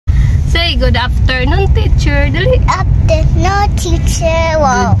Say good afternoon, teacher. Dali. Afternoon, teacher.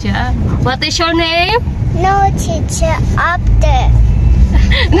 Wow. Good job. What is your name? No, teacher. After.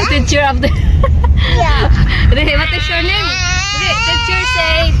 No, teacher after. Yeah. Dali, what is your name? Dali, teacher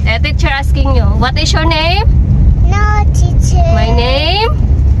say. Teacher asking you. What is your name? No, teacher. My name?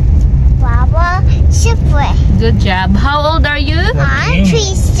 Baba. Super. Good job. How old are you? I'm 3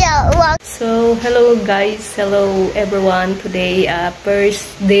 so. So, hello guys. Hello everyone. Today, first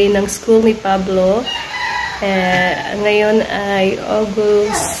day ng school ni Pablo. Ngayon ay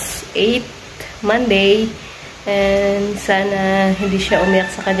August 8, Monday. And sana hindi siya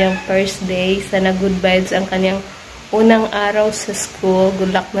umiyak sa kanyang first day. Sana good vibes ang kanyang unang araw sa school.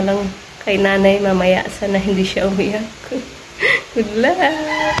 Good luck na lang kay nanay mamaya. Sana hindi siya umiyak. Good luck!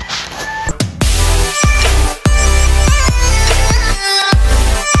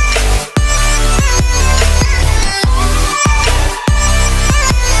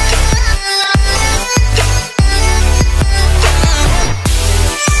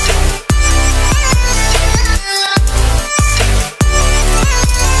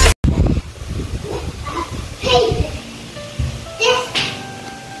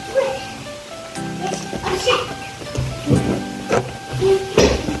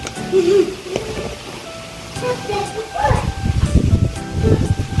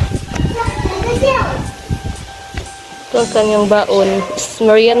 Ito ang kanyang baon.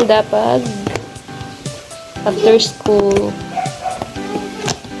 Merienda pag after school.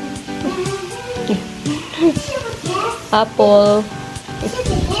 Apple.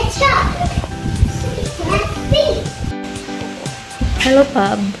 Hello,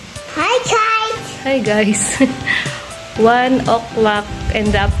 Pab. Hi, guys. Hi, guys. 1 o'clock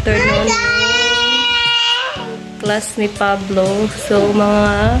in the afternoon. Class ni Pablo. So,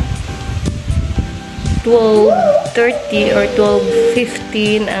 mga 12:30 or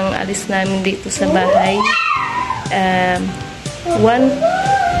 12:15 ang alis namin dito sa bahay. 1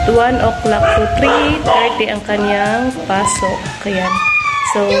 o'clock to 3:30 ang kanyang pasok. Ayan.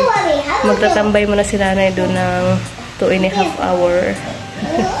 So, magtatambay muna si nanay doon ng 2.5 hour.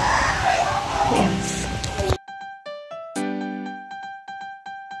 Yes.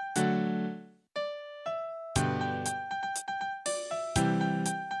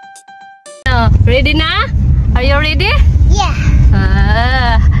 Ready na? Are you ready? Yeah.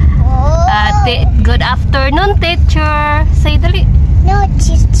 Good afternoon, teacher. Say dali. No,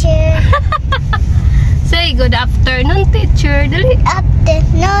 teacher. Say good afternoon, teacher. Dali.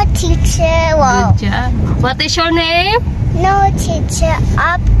 No, teacher. Wow. Good job. What is your name? No, teacher.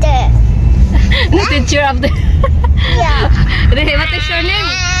 After. No, teacher after. Yeah. Dali, what is your name?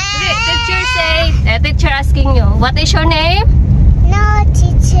 Dali, teacher say. Teacher asking you. What is your name? No,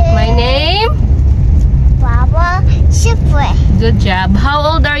 teacher. My name? Baba. Super. Good job. How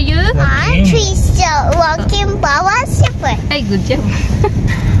old are you? I'm 3 so. Walking Baba. Super. Hey, good job.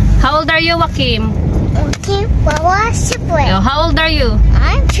 How old are you, Joaquim? Walking Baba. Super. How old are you?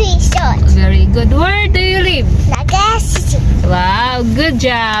 I'm 3 so. Very good. Where do you live? Naga City. Wow, good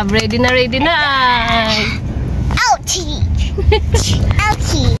job. Ready na, ready na. Ouchie.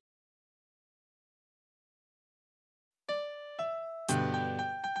 Ouchie.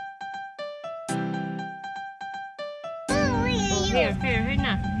 Here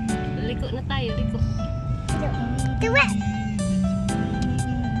na. Liko na tayo, liko. Tuwa.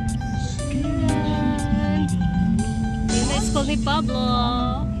 Yun na school ni Pablo.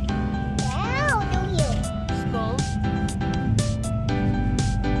 Wow, do you? School.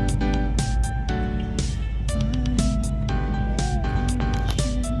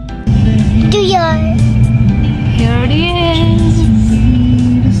 Do your. Here it is.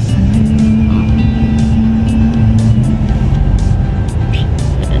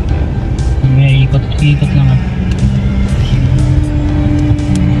 Ikot lang ako.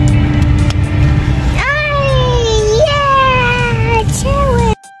 Yeah! Chill.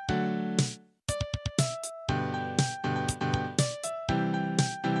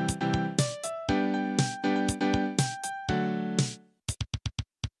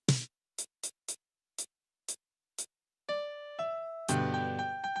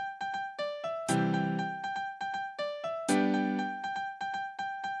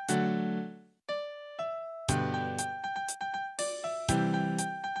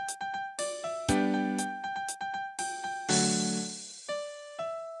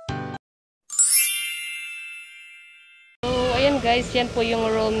 Ayan guys, yan po yung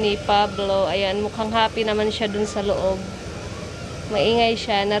room ni Pablo. Ayan, mukhang happy naman siya dun sa loob. Maingay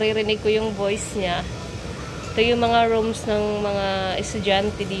siya, naririnig ko yung voice niya. Ito yung mga rooms ng mga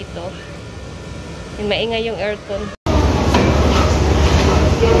estudyante dito. Maingay yung aircon.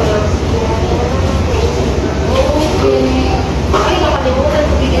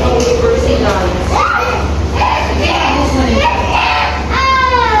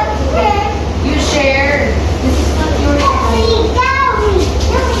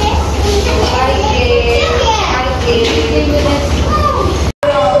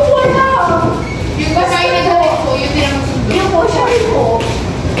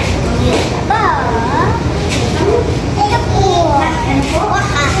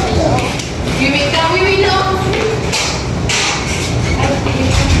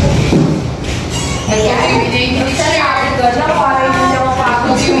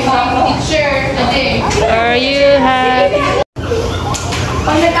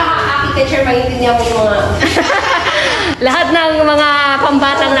 nagkaka-architecture, maintindihan ko yung mga... Lahat ng mga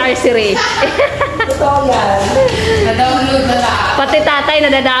pambatang nursery. Totoo yan. Na-download na lahat. Pati tatay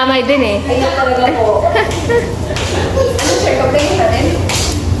nadadamay din eh. Ayun talaga po. Ano sir, complain natin?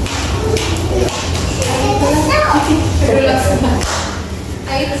 Relax na.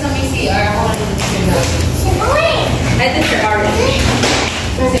 Ay, ito sa may CR. Ako na ito sa R.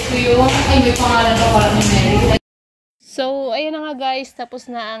 Kasi ito yung, ay may pangalan ko parang ni Mary. So, ayun na nga guys,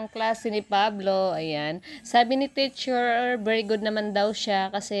 tapos na ang klase ni Pablo. Ayan. Sabi ni teacher, very good naman daw siya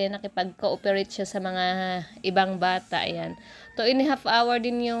kasi nakipag-cooperate siya sa mga ibang bata. Ayan. 2.5 hour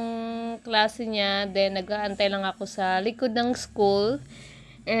din yung klase niya. Then, nag-aantay lang ako sa likod ng school.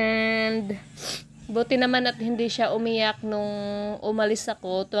 And, buti naman at hindi siya umiyak nung umalis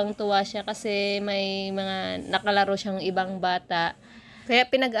ako. Tuwang-tuwa siya kasi may mga nakalaro siyang ibang bata. Kaya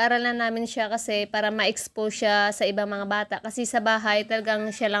pinag-aralan namin siya kasi para ma-expose siya sa ibang mga bata. Kasi sa bahay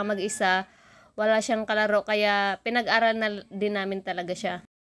talagang siya lang mag-isa. Wala siyang kalaro kaya pinag-aral na din namin talaga siya.